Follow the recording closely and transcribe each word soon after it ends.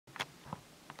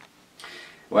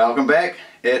Welcome back.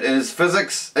 It is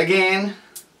physics again.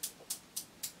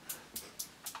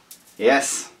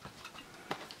 Yes.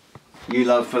 You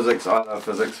love physics, I love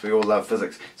physics, we all love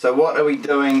physics. So what are we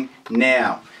doing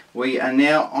now? We are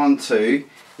now on to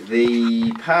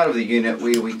the part of the unit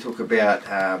where we talk about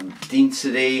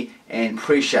density and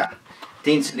pressure.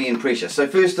 Density and pressure. So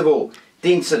first of all,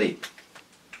 density.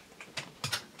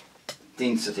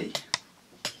 Density.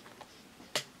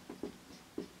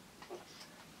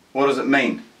 What does it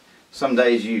mean? Some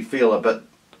days you feel a bit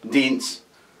dense.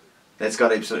 That's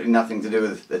got absolutely nothing to do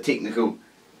with the technical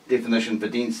definition for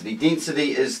density.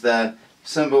 Density is the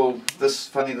symbol, this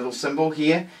funny little symbol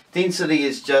here. Density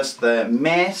is just the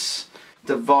mass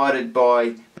divided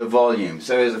by the volume.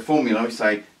 So as a formula we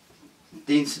say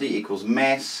density equals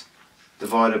mass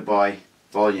divided by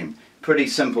volume. Pretty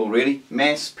simple really.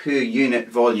 Mass per unit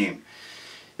volume.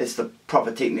 That's the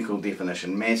proper technical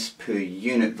definition, mass per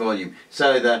unit volume.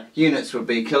 So the units would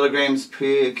be kilograms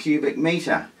per cubic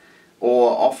meter, or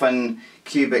often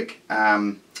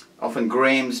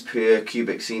grams per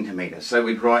cubic centimeter. So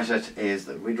we'd write it as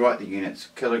we'd write the units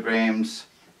kilograms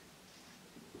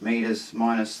meters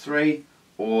minus 3,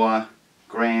 or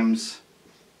grams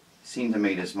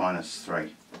centimeters minus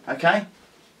 3. Okay,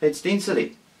 that's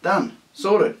density. Done.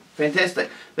 Sorted.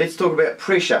 Fantastic. Let's talk about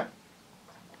pressure.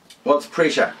 What's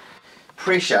pressure?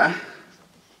 Pressure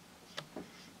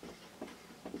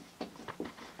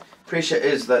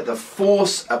is the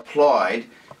force applied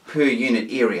per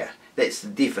unit area. That's the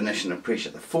definition of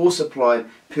pressure. The force applied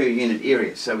per unit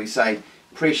area. So we say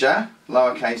pressure,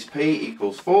 lowercase p,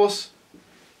 equals force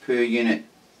per unit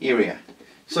area.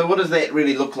 So what does that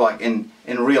really look like in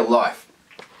real life?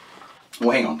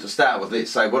 Well, hang on, to start with, let's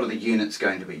say what are the units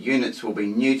going to be? Units will be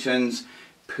newtons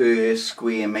per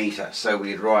square meter. So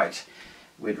we'd write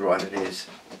it as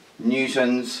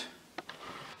newtons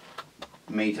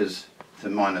meters to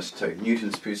minus 2,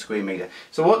 newtons per square meter.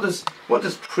 So what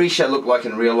does pressure look like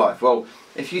in real life? Well,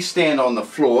 if you stand on the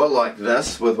floor like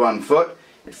this with one foot,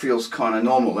 it feels kind of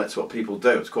normal. That's what people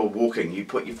do. It's called walking. You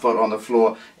put your foot on the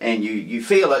floor and you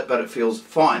feel it, but it feels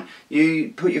fine.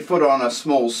 You put your foot on a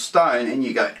small stone and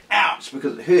you go ouch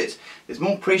because it hurts. There's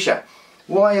more pressure.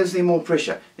 Why is there more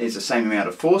pressure? There's the same amount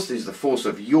of force. There's the force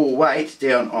of your weight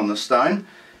down on the stone,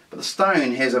 but the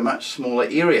stone has a much smaller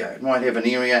area. It might have an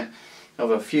area of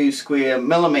a few square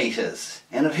millimeters,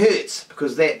 and it hurts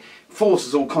because that force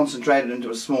is all concentrated into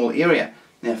a small area.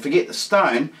 Now forget the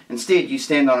stone, instead you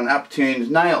stand on an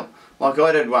upturned nail like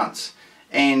I did once,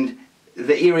 and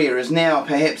the area is now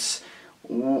perhaps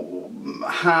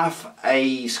half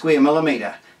a square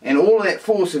millimeter, and all of that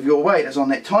force of your weight is on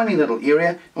that tiny little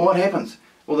area, and what happens?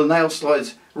 Well, the nail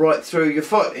slides right through your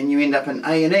foot and you end up in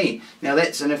A&E. Now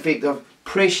that's an effect of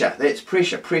pressure. That's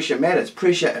pressure. Pressure matters.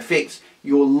 Pressure affects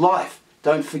your life.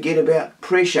 Don't forget about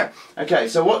pressure. Okay,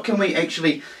 so what can we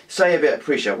actually say about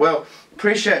pressure? Well,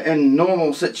 pressure in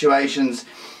normal situations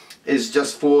is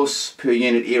just force per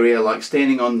unit area, like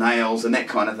standing on nails and that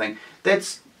kind of thing.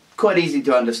 That's quite easy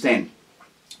to understand.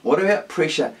 What about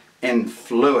pressure in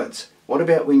fluids? What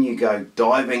about when you go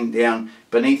diving down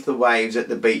beneath the waves at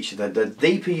the beach? The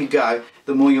deeper you go,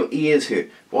 the more your ears hurt.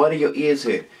 Why do your ears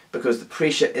hurt? Because the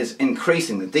pressure is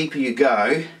increasing. The deeper you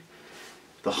go,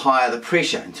 the higher the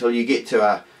pressure, until you get to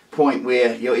a point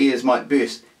where your ears might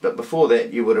burst. But before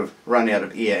that you would have run out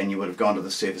of air and you would have gone to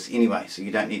the surface anyway, so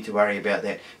you don't need to worry about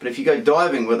that. But if you go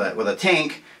diving with a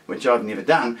tank, which I've never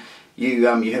done, you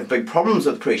have big problems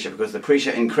with pressure, because the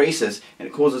pressure increases and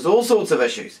it causes all sorts of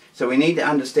issues. So we need to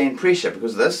understand pressure,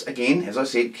 because this, again, as I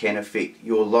said, can affect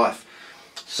your life.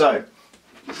 So,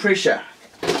 pressure.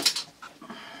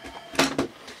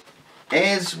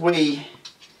 As we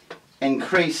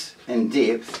increase in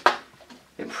depth,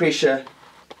 the pressure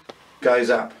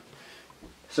goes up.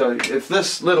 So if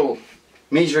this little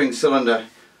measuring cylinder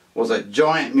was a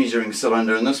giant measuring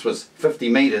cylinder and this was 50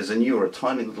 meters and you were a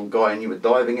tiny little guy and you were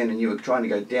diving in and you were trying to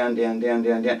go down, down, down,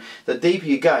 down, down, the deeper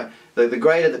you go, the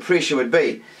greater the pressure would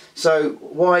be. So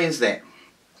why is that?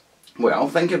 Well,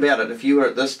 think about it. If you were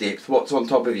at this depth, what's on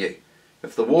top of you?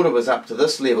 If the water was up to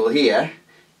this level here,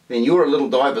 then you're a little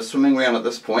diver swimming around at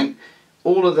this point.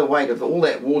 All of the weight of all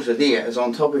that water there is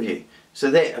on top of you.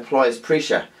 So that applies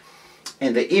pressure.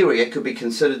 And the area could be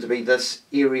considered to be this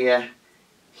area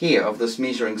here of this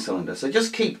measuring cylinder. So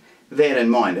just keep that in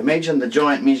mind. Imagine the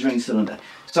giant measuring cylinder.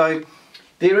 So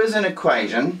there is an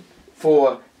equation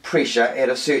for pressure at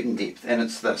a certain depth, and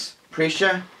it's this.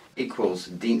 Pressure equals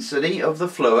density of the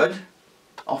fluid,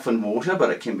 often water,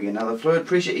 but it can be another fluid.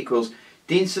 Pressure equals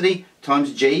density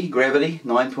times G, gravity,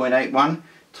 9.81,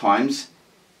 times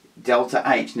delta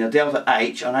H. Now delta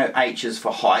H, I know H is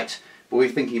for height, but we're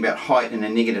thinking about height in a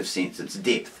negative sense. It's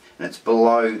depth, and it's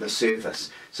below the surface.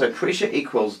 So pressure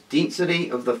equals density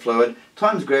of the fluid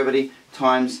times gravity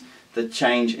times the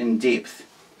change in depth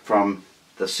from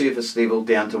the surface level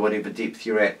down to whatever depth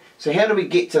you're at. So how do we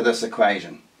get to this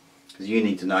equation? Because you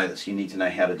need to know this, you need to know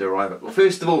how to derive it. Well,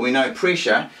 first of all, we know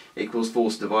pressure equals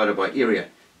force divided by area.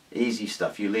 Easy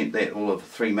stuff, you learnt that all of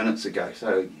 3 minutes ago,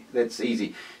 so that's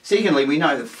easy. Secondly, we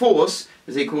know that force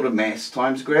is equal to mass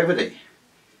times gravity.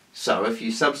 So if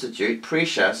you substitute,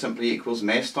 pressure simply equals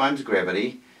mass times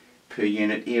gravity per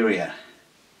unit area.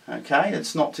 Okay,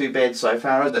 it's not too bad so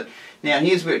far, is it? Now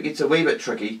here's where it gets a wee bit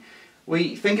tricky.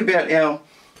 We think about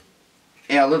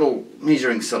our little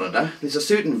measuring cylinder. There's a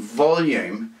certain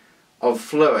volume of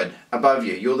fluid above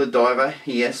you. You're the diver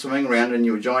here swimming around in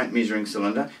your giant measuring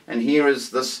cylinder, and here is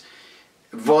this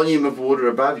volume of water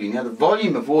above you. Now the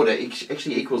volume of water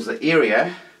actually equals the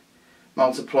area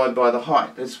multiplied by the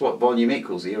height. That's what volume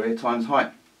equals, area times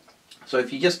height. So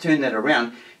if you just turn that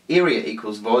around, area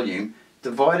equals volume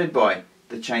divided by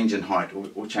the change in height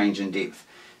or change in depth.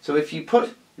 So if you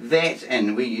put that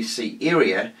in where you see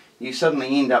area, you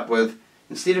suddenly end up with,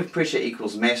 instead of pressure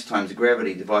equals mass times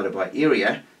gravity divided by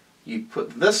area, you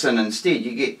put this in instead.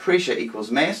 You get pressure equals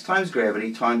mass times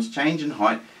gravity times change in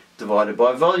height divided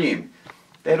by volume.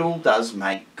 That all does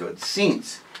make good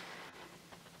sense.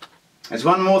 There's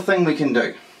one more thing we can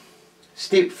do.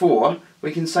 Step 4,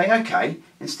 we can say, okay,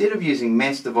 instead of using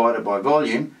mass divided by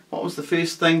volume, what was the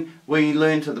first thing we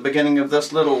learned at the beginning of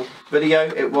this little video?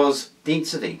 It was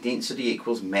density. Density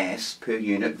equals mass per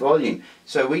unit volume.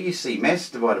 So where you see mass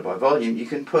divided by volume, you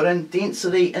can put in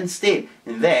density instead,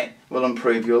 and that will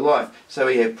improve your life. So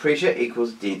we have pressure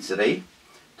equals density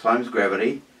times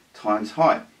gravity times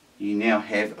height. You now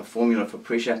have a formula for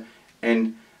pressure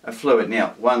in a fluid.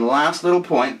 Now, one last little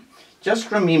point.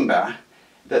 Just remember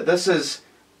that this is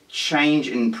change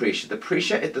in pressure. The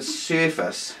pressure at the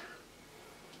surface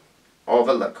of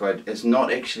a liquid is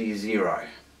not actually zero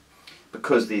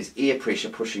because there's air pressure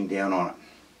pushing down on it.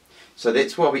 So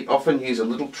that's why we often use a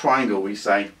little triangle. We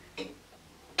say,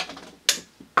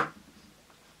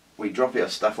 we drop our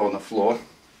stuff on the floor,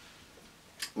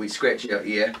 we scratch our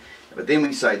ear, but then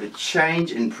we say the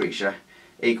change in pressure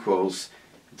equals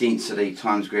density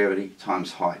times gravity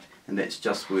times height, and that's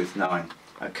just worth knowing.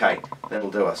 Okay,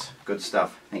 that'll do us. Good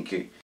stuff. Thank you.